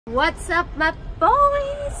What's up, my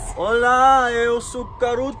boys? Olá, eu sou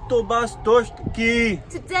Caruto Bastoski.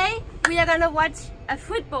 Today we are gonna watch a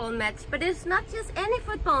football match, but it's not just any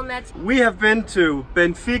football match. We have been to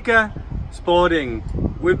Benfica Sporting.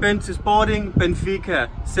 We've been to Sporting Benfica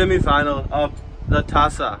semi-final of the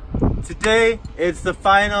Taça. Today it's the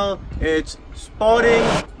final. It's Sporting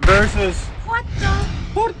versus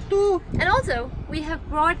Porto. And also we have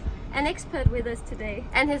brought an expert with us today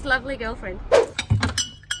and his lovely girlfriend.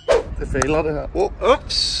 Det fejler det her.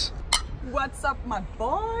 Oops. What's up, my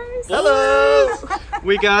boys? Hello.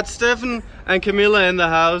 We got Stefan and Camilla in the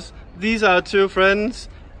house. These are two friends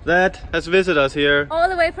that has visited us here. All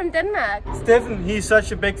the way from Denmark. Stefan, he's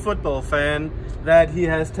such a big football fan that he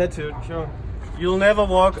has tattooed. Sure. You'll never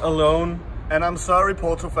walk alone. And I'm sorry,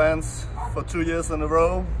 Porto fans, for 2 years in a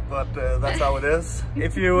row, but that's how it is.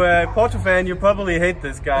 If you're a Porto fan, you probably hate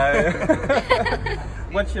this guy.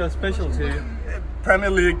 What's your specialty? Premier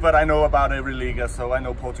League, but I know about every league, so I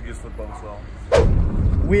know Portuguese football as well.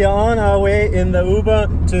 We are on our way in the Uber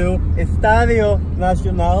to Estadio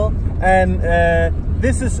Nacional, and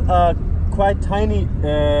this is a quite tiny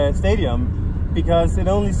stadium because it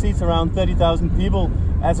only seats around 30,000 people,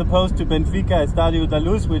 as opposed to Benfica Estadio da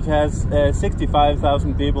Luz, which has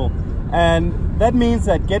 65,000 people. And that means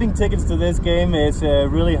that getting tickets to this game is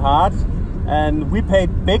really hard. And we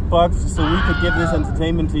paid big bucks so we could give this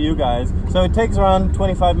entertainment to you guys. So it takes around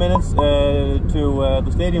 25 minutes to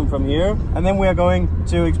the stadium from here. And then we are going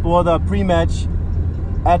to explore the pre-match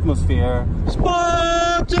atmosphere.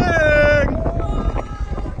 Sporting!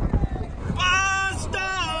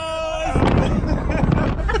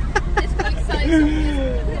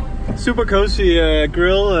 Super cozy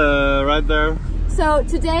grill right there. So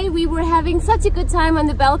today we were having such a good time on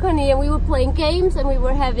the balcony, and we were playing games, and we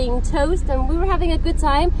were having toast, and we were having a good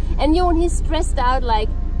time. And Jon, he's stressed out like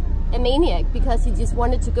a maniac because he just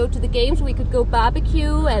wanted to go to the games so we could go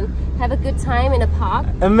barbecue and have a good time in a park.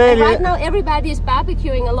 And right now everybody is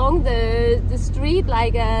barbecuing along the street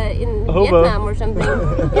like in Vietnam or something.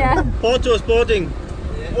 Yeah. Porto Sporting.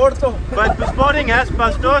 Porto. But Sporting has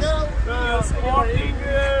Bastos. Sporting,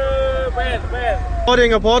 where?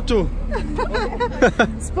 Sporting or Porto?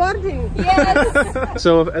 Sporting, yes.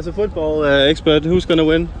 So, as a football expert, who's gonna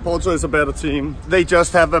win? Porto is a better team. They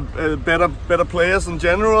just have a better players in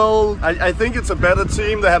general. I think it's a better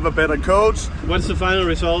team. They have a better coach. What's the final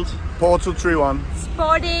result? Porto 3-1.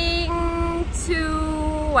 Sporting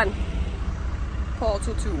 2-1.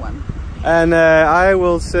 Porto 2-1. And I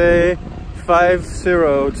will say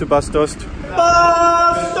 5-0 to Bastos.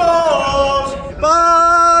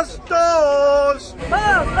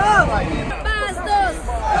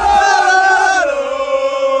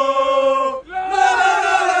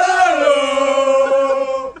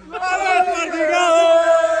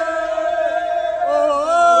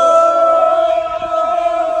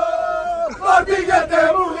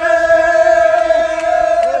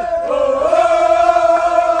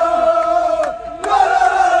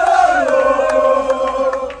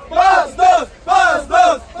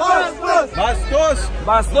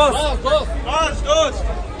 Bastos! Bastos!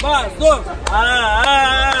 Bastos!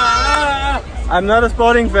 I'm not a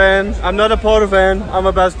Sporting fan, I'm not a Porto fan, I'm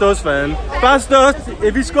a Bastos fan. Bastos,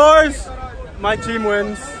 if he scores, my team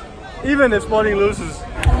wins, even if Sporting loses.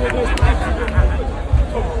 Nice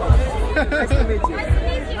to meet you.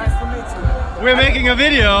 Nice to meet you. We're making a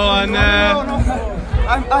video on...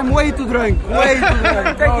 I'm way too drunk. Way too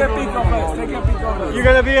drunk. Take a pic of us. Take a pic of us. You're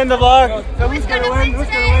gonna be in the vlog. So who's gonna win? Who's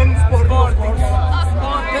gonna win? Sporting.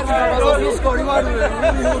 You scored. You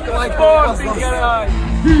really look like Sporting.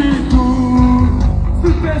 Se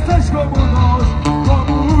pensas como nós,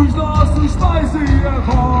 como os nossos pais e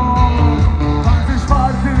avós, fazes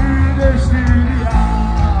parte deste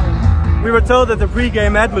ideal. We were told that the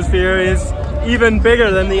pre-game atmosphere is even bigger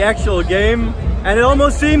than the actual game, and it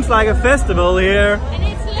almost seems like a festival here. And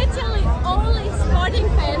it's literally only Sporting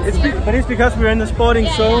fans here. But it's because we're in the Sporting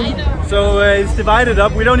zone, I know. so it's divided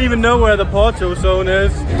up. We don't even know where the Porto zone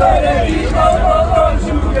is.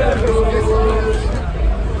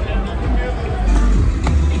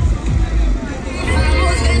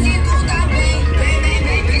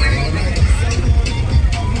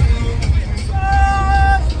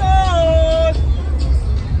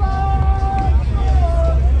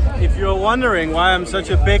 Wondering why I'm such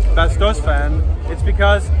a big Bastos fan, it's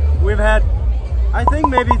because we've had, I think,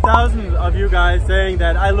 maybe thousands of you guys saying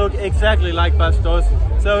that I look exactly like Bastos.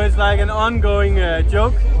 So it's like an ongoing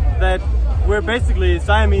joke that we're basically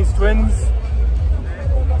Siamese twins,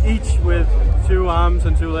 each with 2 arms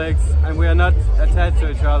and 2 legs, and we are not attached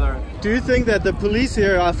to each other. Do you think that the police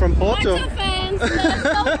here are from Porto? Porto fans!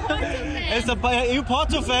 Are you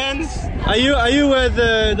Porto fans? Are you with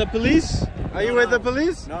the police? Are you with the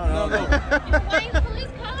police? No. You're buying the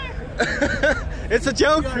police car. It's a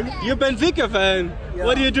joke. You're Benfica fan. Yeah.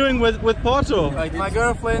 What are you doing with Porto? Like my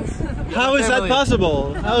girlfriend. How is that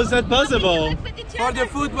possible? How is that possible? For the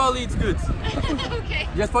football, it's good. Okay.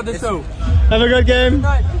 Just for the show. Have a good game.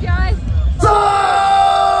 Guys.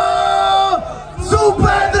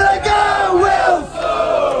 Super Dragão eu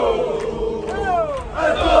sou! A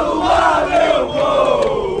todo lado eu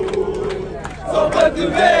vou! Só pra te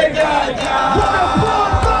ver ganhar!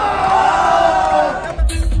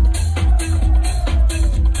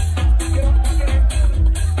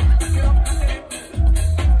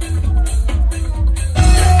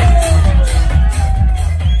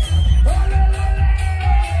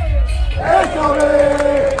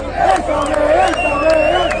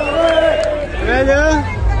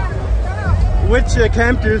 Which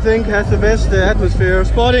camp do you think has the best atmosphere,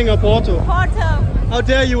 Sporting or Porto? Porto. How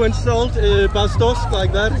dare you insult Bastos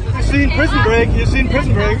like that? You've seen Prison Break,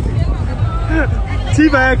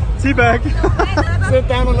 Teabag. Sit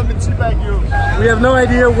down and let me teabag you. We have no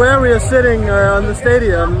idea where we are sitting on the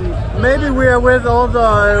stadium. Maybe we are with all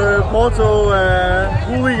the Porto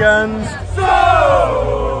hooligans.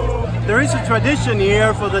 There is a tradition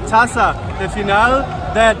here for the Taça de Portugal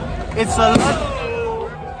that it's a lot.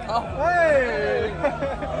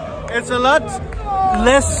 It's a lot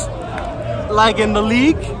less like in the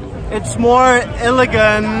league. It's more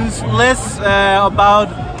elegance, less about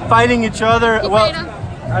fighting each other. Well,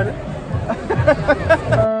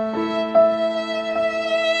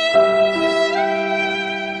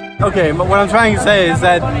 okay, but what I'm trying to say is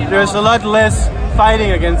that there's a lot less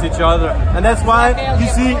fighting against each other, and that's why you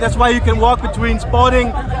see. That's why you can walk between Sporting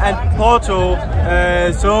and Porto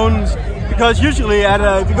zones. Because usually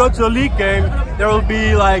if you go to a league game, there will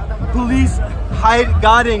be like police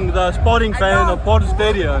guarding the Sporting fan of Porto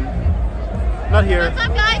Stadium. Not here. What's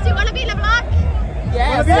up, guys? You want to be in the block?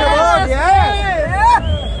 Yes.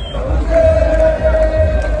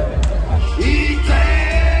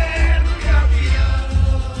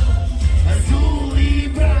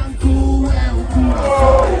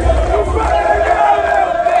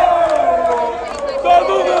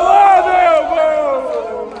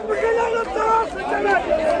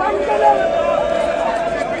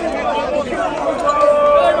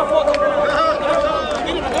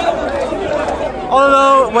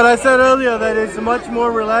 Although what I said earlier that it's much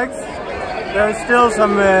more relaxed, there's still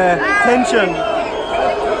some tension.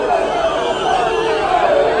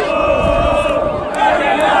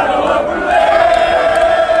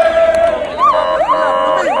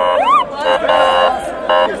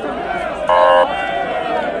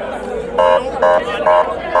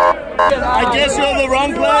 I guess you're in the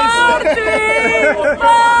wrong place.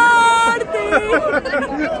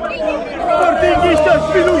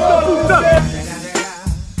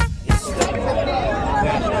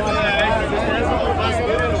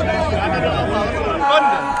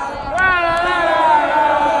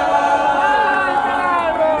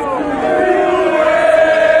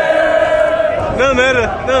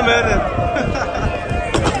 No matter.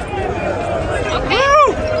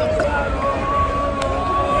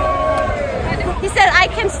 He said, I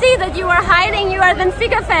can see that you are hiding, you are a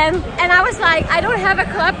Benfica fan. And I was like, I don't have a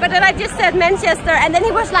club, but then I just said Manchester. And then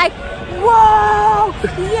he was like, whoa,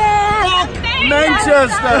 yeah.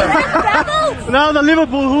 Manchester! Now the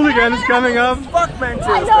Liverpool hooligan is coming up. Fuck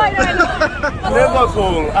Manchester. I know.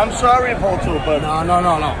 Liverpool. I'm sorry, Porto, but No. You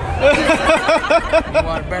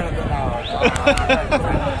are better than ours.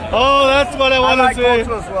 Oh, that's what I want to say.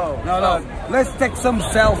 Porto as well. No. Let's take some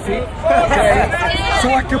selfie, okay?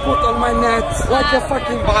 So I can put on my net like a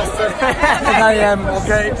fucking bastard. And I am,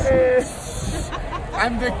 okay?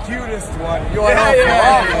 I'm the cutest one. You are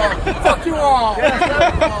awful. Fuck you all.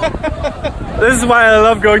 This is why I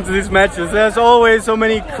love going to these matches. There's always so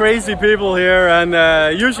many crazy people here, and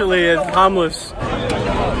usually it's harmless.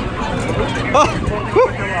 Oh,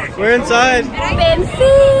 we're inside.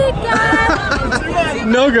 Benfica.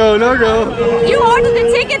 No go. You ordered the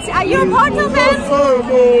tickets. Are you a Porto fan?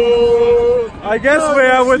 I guess we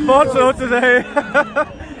are with Porto today.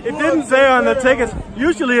 It didn't say on the tickets.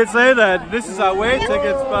 Usually it say that this is our away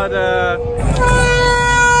tickets, but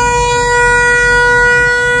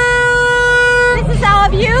this is our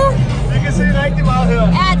view. You can see rigtig meget her.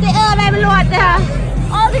 Det er med lort der.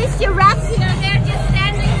 All these giraffes here, they're just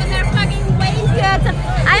standing with their fucking wave skirts.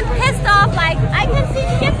 I'm pissed off. Like I can see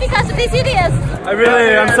shit because of these idiots.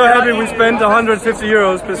 I'm so happy we spent 150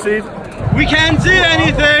 euros per seat. We can't see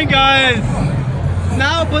anything, guys.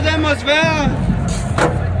 Now på den atmosfære.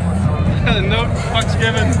 No fucks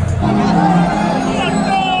given.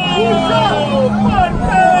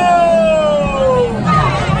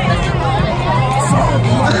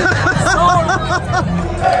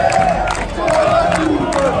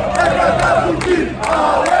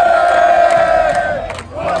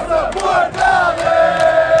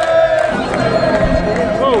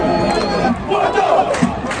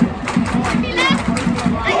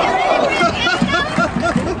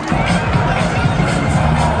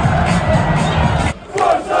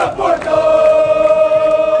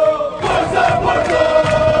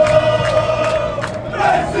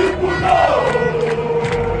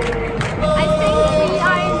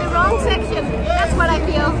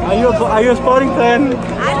 Are you a Sporting fan?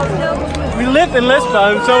 I don't know. We live in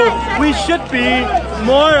Lisbon, so we should be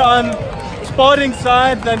more on Sporting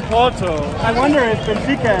side than Porto. I wonder if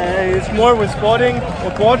Benfica is more with Sporting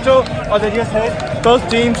or Porto, or they just hate both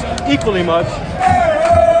teams equally much.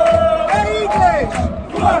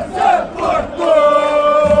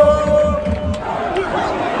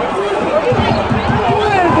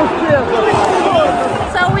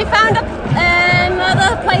 So we found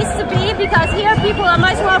another place to be, because here people are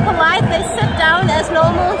much more polite. They sit down as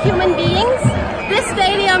normal human beings. This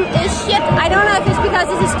stadium is shit. I don't know if it's because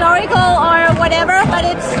it's historical or whatever, but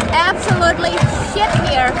it's absolutely shit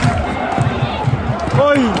here.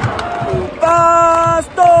 Oi!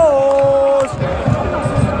 Bastos!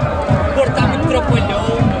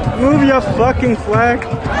 Move your fucking flag!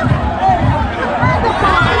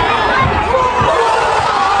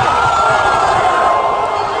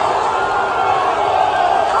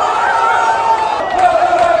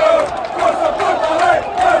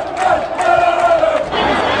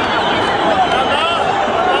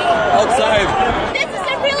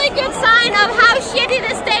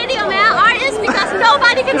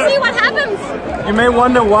 Nobody can see what happens. You may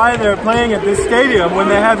wonder why they're playing at this stadium when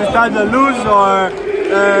they have Stade de Luz or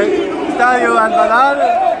Stadio Alvalade.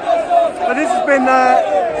 But this has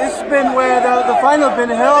been where the final has been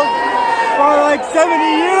held for like 70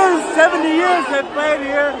 years. 70 years they've played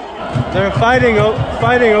here. They're fighting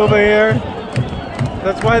over here.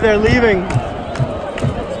 That's why they're leaving.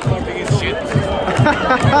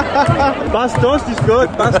 Bastos is good.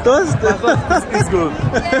 Bastos is good.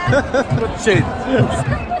 Shit.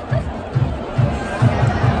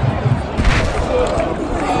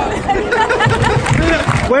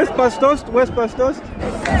 Where's Bastos? Where's Bastos?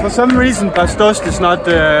 For some reason, Bastos is not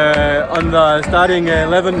on the starting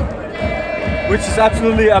 11, which is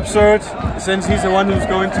absolutely absurd, since he's the one who's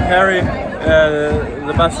going to carry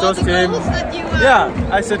the Bastos team. Yeah,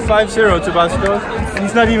 I said 5-0 to Bastos.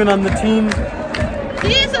 He's not even on the team.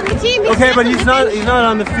 He is on the team. Okay, but he's not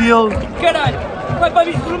on the field. Caralho, vai para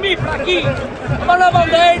vir dormir para aqui, para na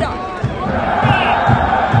bandeira.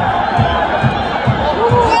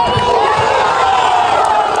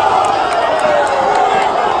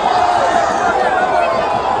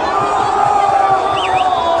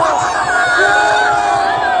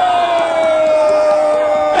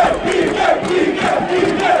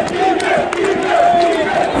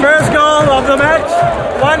 First goal of the match,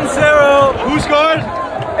 1-0. Who scored?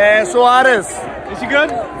 Suarez. Is he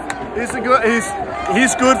good?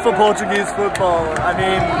 He's good for Portuguese football. I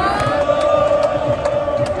mean,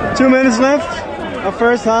 2 minutes left of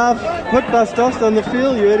first half. Put Bastos on the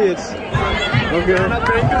field, you idiots. Okay.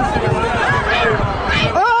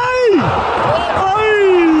 Ay! Ay!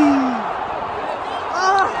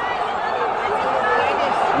 Ah!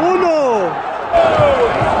 Uno!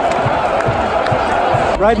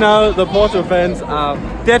 Right now, the Porto fans are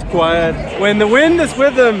dead quiet. When the wind is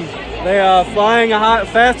with them, they are flying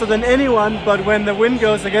faster than anyone, but when the wind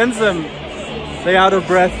goes against them, they're out of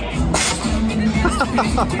breath.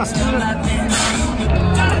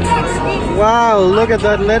 Wow, look at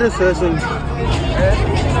that athleticism.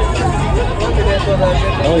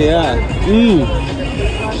 Oh yeah.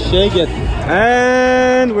 Shake it.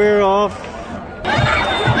 And we're off.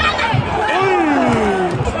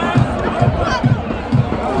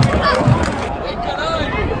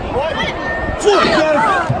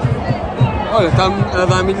 Olha, está a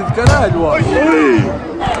dar milho de caralho, ó.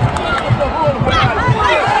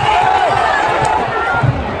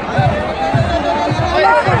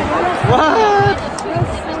 What?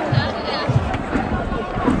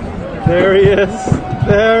 There he is.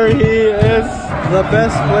 There he is. The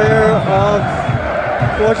best player of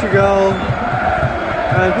Portugal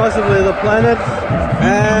and possibly the planet.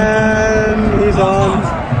 And he's on.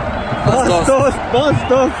 Bastos,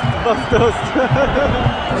 Bastos, Bastos.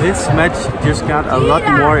 This match just got a lot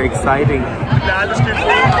more exciting.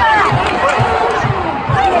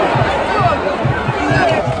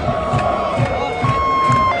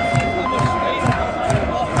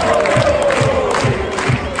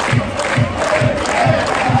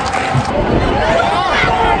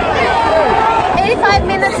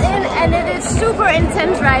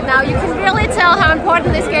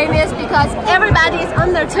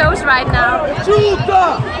 toes right now.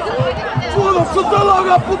 Chuta! Chuta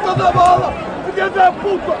logo a puta da bola! Filha da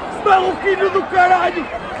puta! Maluquinho do caralho!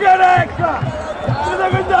 Careca!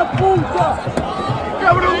 Filha da puta!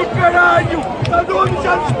 Cabrão do caralho! Andou a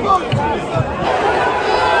mijar nos pontos!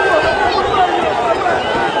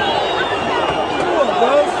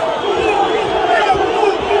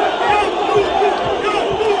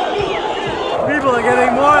 People are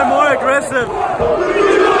getting more and more aggressive.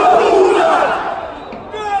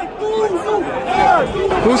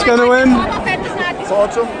 Who's gonna win?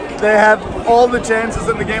 Porto. They have all the chances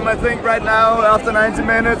in the game. I think right now, after 90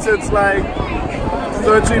 minutes, it's like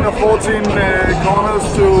 13 or 14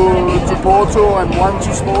 corners to Porto and 1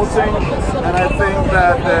 to Sporting. And I think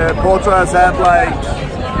that Porto has had like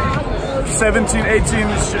 17,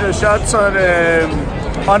 18 shots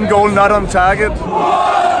on goal, not on target.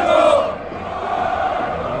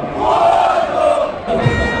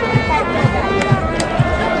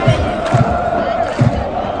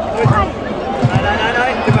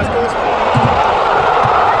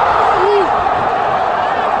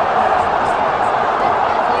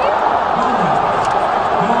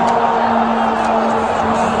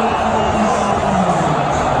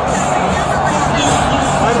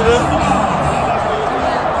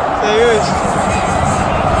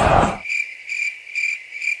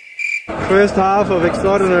 First half of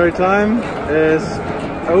extraordinary time is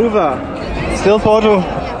over. Still Porto.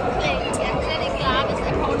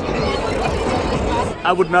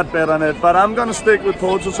 I would not bet on it, but I'm gonna stick with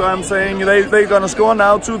Porto, so I'm saying they're gonna score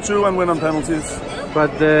now 2-2 and win on penalties.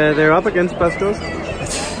 But they're up against Bastos.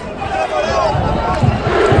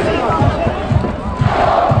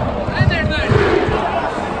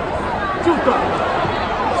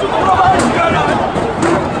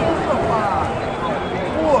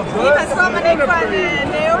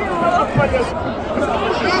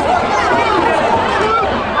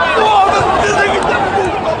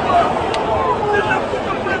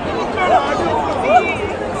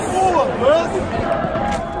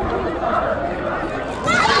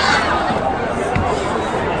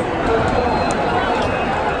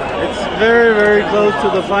 It's very, very close to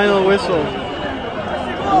the final whistle.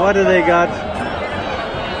 What do they got?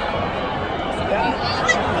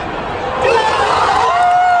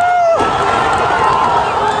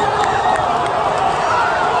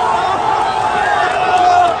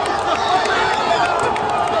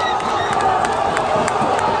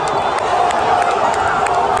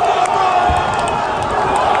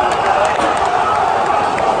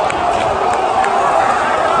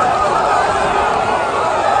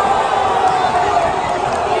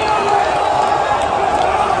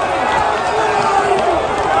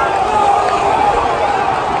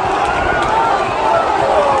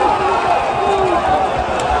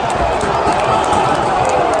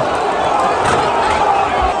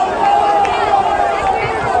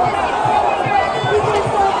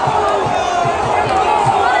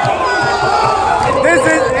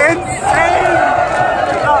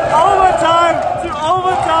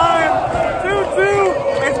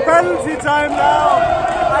 Time now.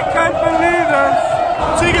 I can't believe this.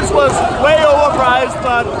 Tickets was way overpriced,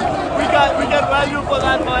 but we get value for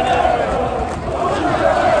that money.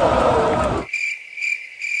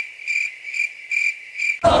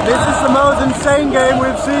 This is the most insane game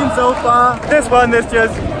we've seen so far. This one is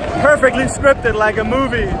just perfectly scripted like a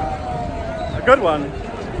movie. A good one.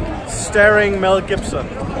 Starring Mel Gibson.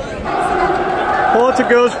 Porto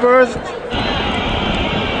goes first.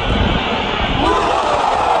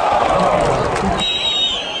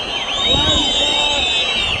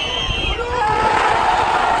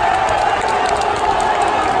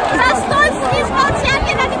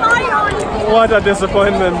 What a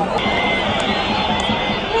disappointment.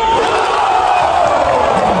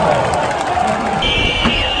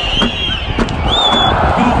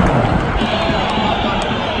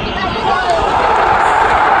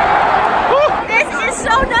 This is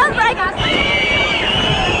so nerve-wracking.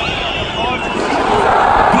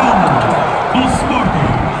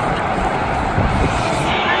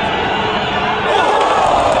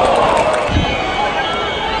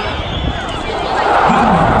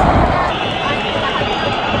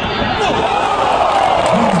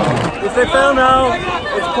 They fell now.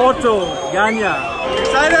 It's Porto, Ganya.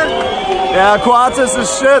 Excited? Yeah, Coates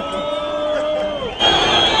is shit.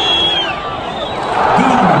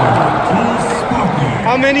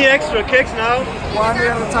 How many extra kicks now? One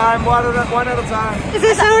at a time, one at a time. This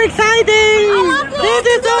is so exciting! This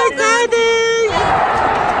is so exciting!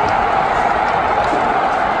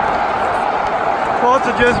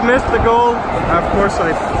 Porto just missed the goal. Of course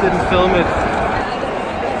I didn't film it.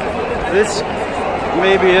 This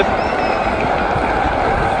may be it.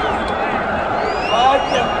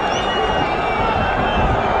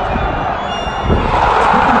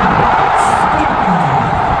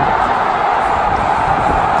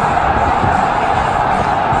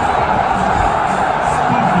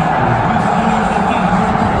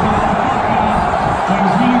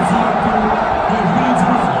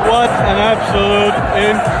 an absolute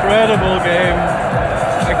incredible game.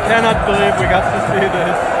 I cannot believe we got to see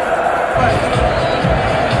this.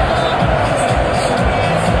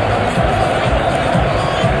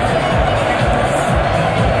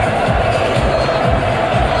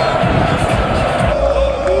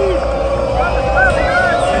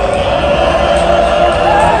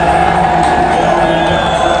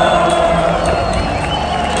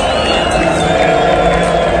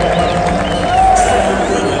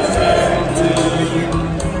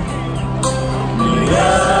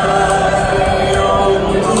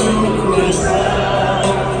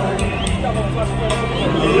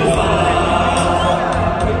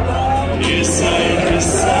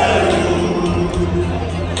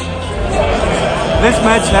 This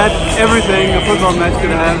match had everything a football match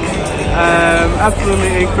could have.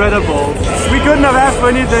 Absolutely incredible. We couldn't have asked for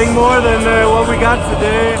anything more than what we got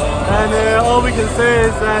today. And all we can say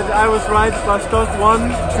is that I was right. Bastos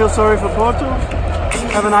won. Feel sorry for Porto.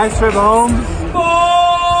 Have a nice trip home.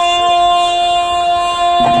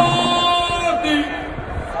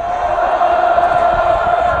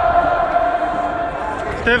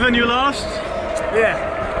 Stefan, you lost?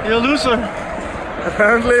 Yeah. You're a loser.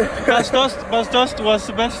 Apparently. Bastos was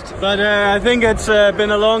the best. But I think it's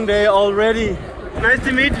been a long day already. Nice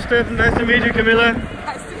to meet you, Stefan. Nice to meet you, Camilla.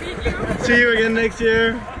 Nice to meet you. See you again next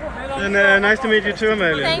year. And nice to meet you too,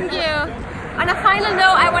 Amalia. Thank you. On a final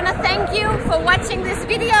note, I want to thank you for watching this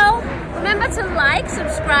video. Remember to like,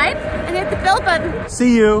 subscribe, and hit the bell button.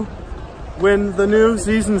 See you when the new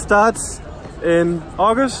season starts in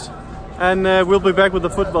August. And we'll be back with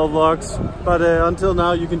the football vlogs. But until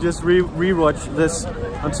now, you can just re-watch this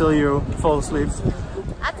until you fall asleep.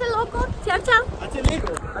 Ate loco. Ciao, ciao. Ate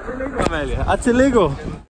Lego. Ate Lego, Amalia. Ate Lego.